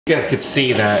You guys could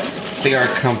see that they are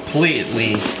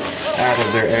completely out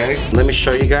of their eggs. Let me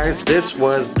show you guys. This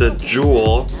was the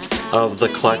jewel of the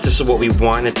clutch. This is what we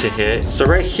wanted to hit. So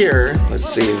right here, let's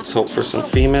see, let's hope for some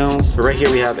females. Right here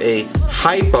we have a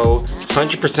hypo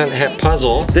 100% het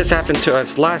puzzle. This happened to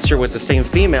us last year with the same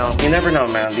female. You never know,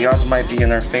 man. The odds might be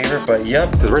in our favor, but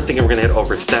yep, because we're thinking we're gonna hit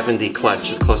over 70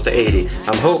 clutches, close to 80.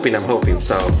 I'm hoping.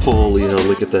 So holy hell,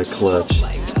 look at that clutch. Oh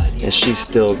my God. And she's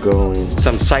still going.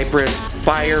 Some Cypress,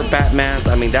 Fire, Batman.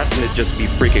 I mean, that's gonna just be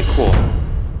freaking cool.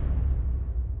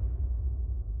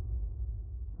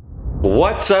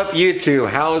 What's up, YouTube?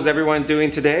 How is everyone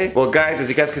doing today? Well, guys, as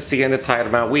you guys can see in the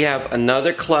title, man, we have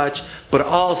another clutch, but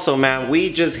also, man,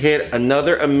 we just hit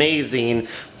another amazing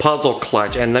puzzle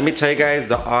clutch. And let me tell you guys,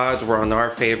 the odds were on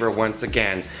our favor once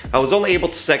again. I was only able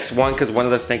to sex one because one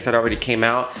of the snakes had already came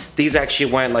out. These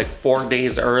actually went like 4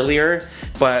 days earlier,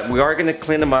 but we are gonna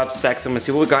clean them up, sex them, and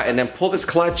see what we got, and then pull this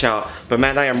clutch out. But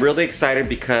man, I am really excited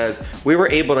because we were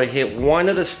able to hit one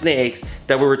of the snakes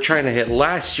that we were trying to hit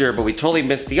last year, but we totally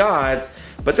missed the odds.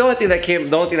 But the only thing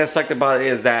that sucked about it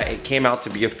is that it came out to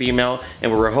be a female,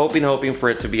 and we were hoping for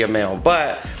it to be a male.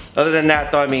 But other than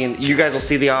that, though, I mean, you guys will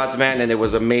see the odds, man, and it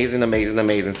was amazing.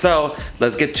 So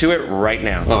let's get to it right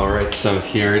now. All right, so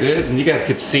here it is, and you guys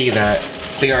could see that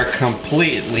they are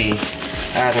completely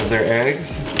out of their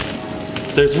eggs.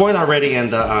 There's one already in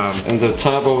the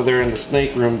tub over there in the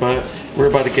snake room, but we're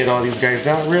about to get all these guys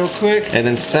out real quick and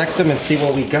then sex them and see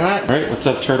what we got. All right, what's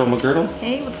up, Turtle McGirdle?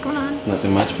 Hey, what's going on?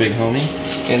 Nothing much, big homie.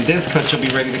 And this clutch will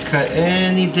be ready to cut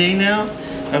any day now.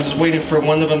 I'm just waiting for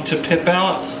one of them to pip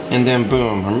out, and then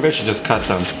boom. Maybe I should just cut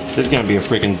them. This is gonna be a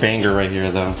freaking banger right here,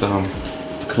 though. So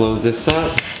let's close this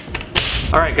up.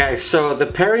 Alright guys, so the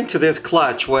pairing to this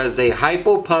clutch was a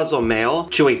hypo puzzle male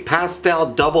to a pastel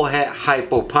double het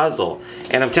hypo puzzle.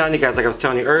 And I'm telling you guys, like I was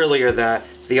telling you earlier, that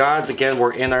the odds again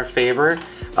were in our favor.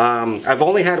 I've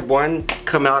only had one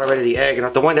come out already, the egg,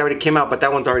 and the one that already came out, but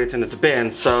that one's already tended to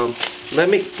bin. So let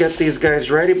me get these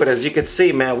guys ready, but as you can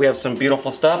see, man, we have some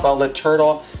beautiful stuff. I'll let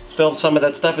Turtle film some of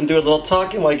that stuff and do a little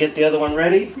talking while I get the other one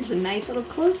ready. There's a nice little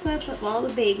close-up of all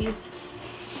the babies.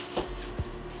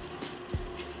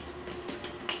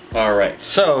 Alright,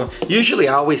 so usually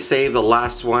I always save the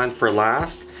last one for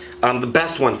last. The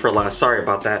best one for last, sorry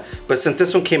about that. But since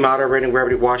this one came out already and we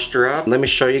already washed her up, let me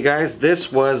show you guys.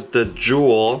 This was the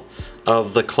jewel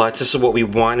of the clutch. This is what we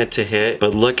wanted to hit.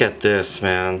 But look at this,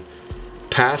 man.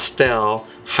 Pastel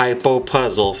hypo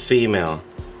puzzle female.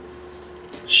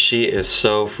 She is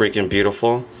so freaking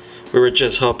beautiful. We were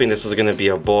just hoping this was gonna be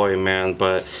a boy, man,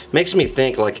 but makes me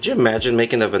think, like, could you imagine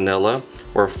making a vanilla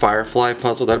or a firefly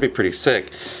puzzle? That'd be pretty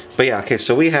sick. But yeah, okay,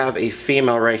 so we have a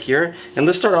female right here, and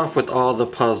let's start off with all the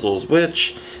puzzles,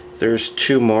 which there's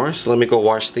 2 more, so let me go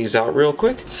wash these out real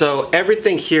quick. So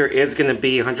everything here is gonna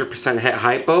be 100% het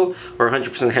hypo or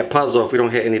 100% het puzzle if we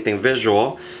don't hit anything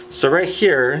visual. So right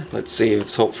here, let's see,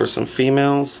 let's hope for some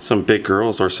females, some big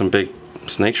girls or some big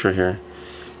snakes right here.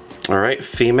 Alright,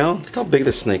 female. Look how big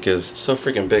this snake is. So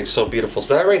freaking big, so beautiful.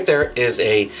 So that right there is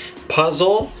a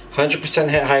puzzle, 100%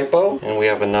 het hypo. And we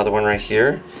have another one right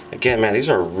here. Again, man, these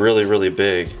are really, really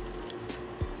big.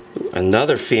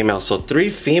 Another female, so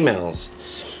 3 females.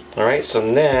 Alright, so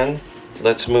then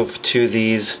let's move to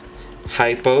these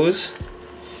hypos.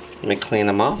 Let me clean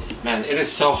them up. Man, it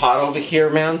is so hot over here,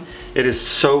 man. It is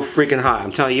so freaking hot.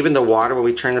 I'm telling you, even the water, when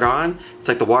we turn it on, it's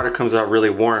like the water comes out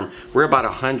really warm. We're about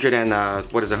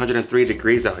 103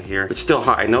 degrees out here. It's still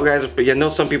hot. I know, guys, but you know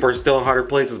some people are still in hotter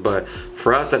places, but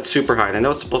for us, that's super hot. I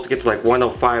know it's supposed to get to like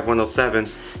 105, 107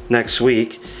 next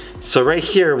week. So right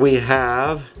here, we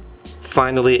have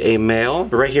finally a male.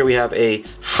 Right here, we have a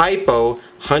hypo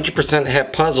 100%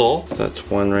 het puzzle. That's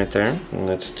one right there. And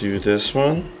let's do this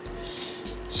one.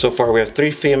 So far we have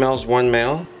 3 females, 1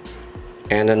 male,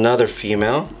 and another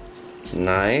female.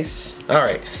 Nice.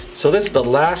 Alright, so this is the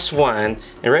last one,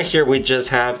 and right here we just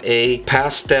have a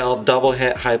pastel double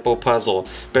het hypo puzzle.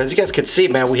 But as you guys can see,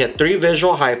 man, we had 3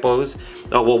 visual hypos.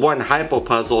 Well, 1 hypo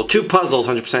puzzle, 2 puzzles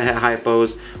 100% het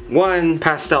hypos, 1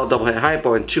 pastel double het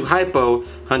hypo, and 2 hypo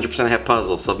 100% het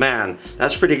puzzles. So man,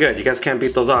 that's pretty good. You guys can't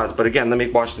beat those odds. But again, let me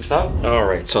wash this up.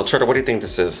 Alright, so Turtle, what do you think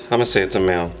this is? I'm gonna say it's a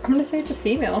male. I'm gonna say it's a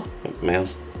female. Male.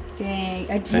 Dang,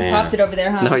 you popped it over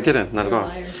there, huh? No, I didn't, not at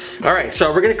all. Alright,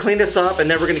 so we're gonna clean this up, and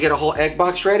then we're gonna get a whole egg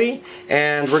box ready,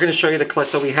 and we're gonna show you the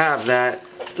clutch that we have that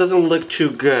doesn't look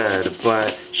too good,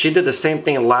 but she did the same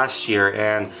thing last year,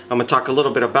 and I'm gonna talk a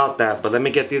little bit about that, but let me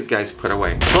get these guys put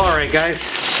away. Alright guys,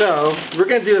 so we're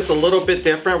gonna do this a little bit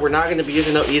different. We're not gonna be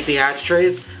using no easy hatch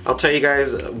trays. I'll tell you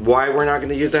guys why we're not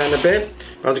gonna use that in a bit.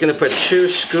 I'm just gonna put 2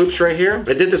 scoops right here.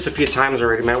 I did this a few times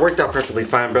already, man. It worked out perfectly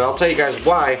fine, but I'll tell you guys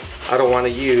why I don't wanna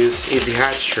use Easy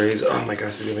Hatch trays. Oh my gosh,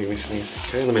 this is gonna make me sneeze.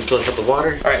 Okay, let me fill this up with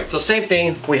water. All right, so same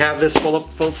thing. We have this full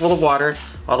of water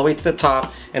all the way to the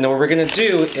top. And then what we're gonna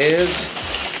do is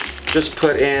just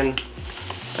put in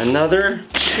another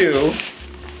 2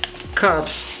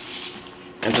 cups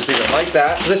and just leave it like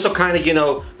that. This will kind of, you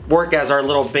know, work as our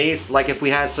little base, like if we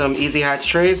had some Easy Hatch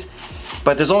trays.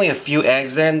 But there's only a few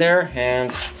eggs in there,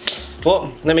 and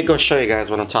well, let me go show you guys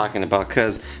what I'm talking about,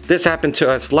 because this happened to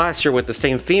us last year with the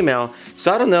same female.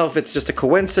 So I don't know if it's just a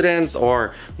coincidence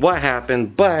or what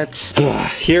happened, but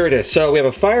here it is. So we have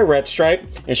a fire red stripe,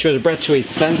 and she was bred to a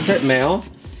sunset male.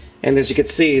 And as you can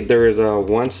see, there is a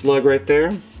 1 slug right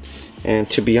there. And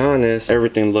to be honest,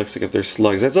 everything looks like if there's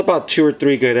slugs. That's about 2 or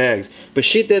 3 good eggs. But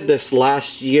she did this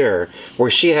last year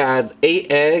where she had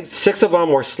 8 eggs. 6 of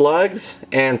them were slugs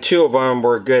and 2 of them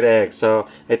were good eggs. So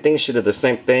I think she did the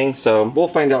same thing. So we'll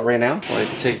find out right now. I'll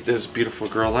take this beautiful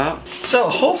girl out. So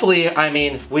hopefully, I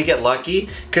mean, we get lucky,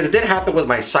 because it did happen with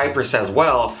my Cypress as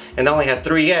well. And I only had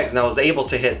 3 eggs, and I was able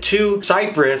to hit 2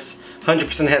 Cypress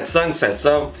 100% head sunset.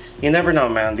 So you never know,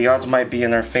 man. The odds might be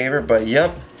in our favor, but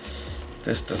yep.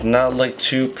 This does not look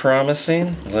too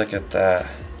promising. Look at that.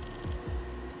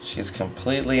 She's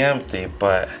completely empty,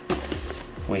 but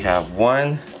we have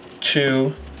 1,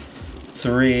 2,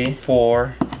 3,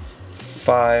 4,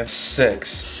 5, 6.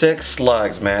 6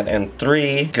 slugs, man, and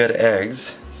 3 good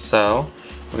eggs. So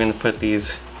we're gonna put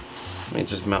these, let me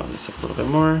just mount this up a little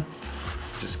bit more.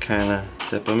 Just kinda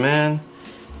dip them in.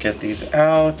 Get these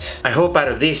out. I hope out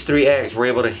of these 3 eggs, we're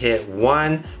able to hit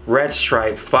 1 red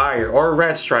stripe fire or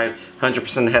red stripe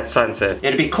 100% head sunset.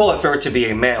 It'd be cool if it were to be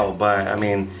a male, but I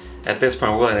mean, at this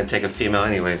point, we're willing to take a female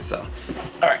anyway, so.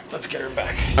 All right, let's get her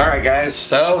back. All right, guys,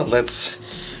 so let's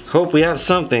hope we have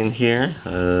something here.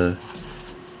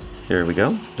 Here we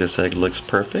go. This egg looks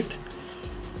perfect.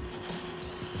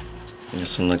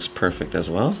 This one looks perfect as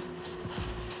well.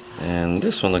 And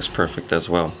this one looks perfect as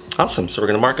well. Awesome, so we're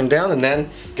gonna mark them down and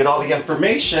then get all the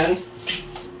information,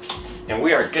 and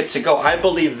we are good to go. I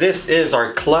believe this is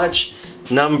our clutch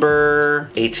number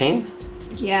 18?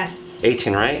 Yes.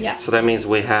 18, right? Yeah. So that means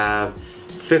we have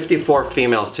 54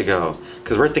 females to go,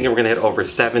 because we're thinking we're gonna hit over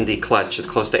 70 clutches,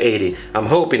 close to 80. I'm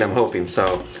hoping. So,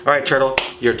 all right, Turtle,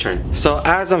 your turn. So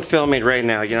as I'm filming right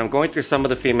now, you know, I'm going through some of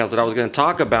the females that I was gonna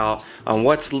talk about on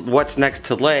what's next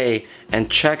to lay, and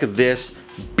check this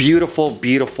beautiful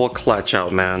clutch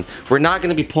out, man. We're not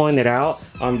gonna be pulling it out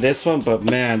on this one, but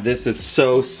man, this is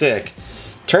so sick.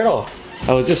 Turtle,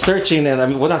 I was just searching,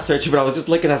 and well, not searching, but I was just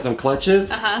looking at some clutches.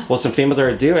 Well, some females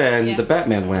are due, and the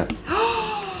Batman went.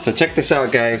 So check this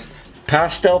out, guys.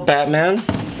 Pastel Batman.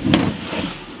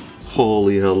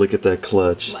 Holy hell, look at that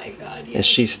clutch. Oh my God, yes. And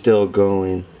she's still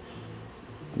going.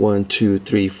 1, 2,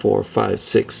 3, 4, 5,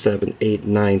 6, 7, 8,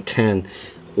 9, 10.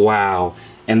 Wow.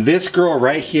 And this girl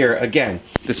right here, again,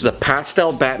 this is a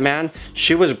pastel Batman.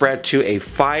 She was bred to a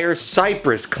fire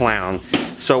Cypress clown.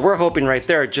 So we're hoping right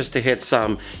there just to hit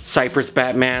some Cypress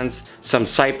Batmans, some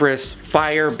Cypress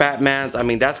fire Batmans. I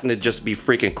mean, that's gonna just be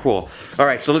freaking cool. All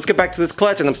right, so let's get back to this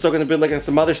clutch, and I'm still gonna be looking at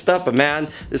some other stuff, but man,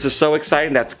 this is so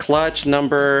exciting. That's clutch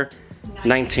number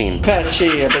 19.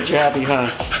 Patchy, I bet you're happy,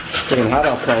 huh? It's getting hot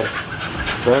outside.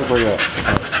 Where you at?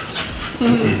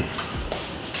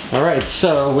 All right,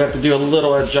 so we have to do a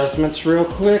little adjustments real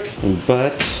quick,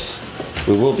 but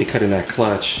we will be cutting that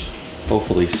clutch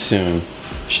hopefully soon.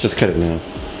 Should just cut it now.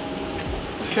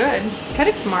 Good. Cut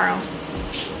it tomorrow.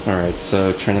 All right,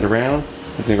 so turn it around.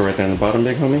 It's gonna go right there on the bottom,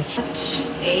 big homie. Clutch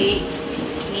 18.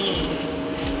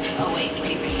 Oh wait, let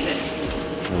me fix it.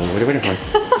 What are you waiting for?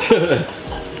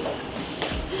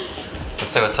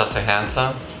 Let's say what's up to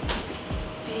Handsome.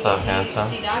 What's up, Handsome?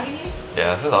 Is he dogging you?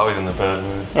 Yeah, he's always in the bad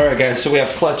mood. All right, guys, so we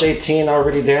have clutch 18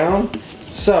 already down.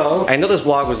 So, I know this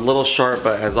vlog was a little short,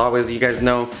 but as always, you guys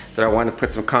know that I want to put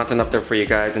some content up there for you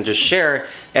guys and just share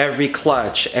every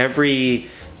clutch, every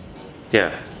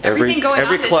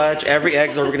clutch, every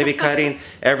eggs that we're gonna be cutting,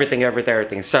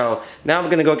 everything. So now I'm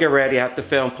gonna go get ready. I have to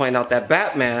film pointing out that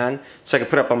Batman so I can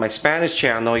put up on my Spanish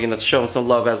channel, you know, to show him some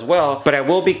love as well. But I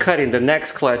will be cutting the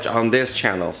next clutch on this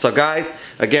channel. So guys,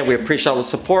 again, we appreciate all the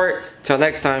support. Till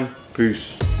next time,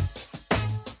 peace.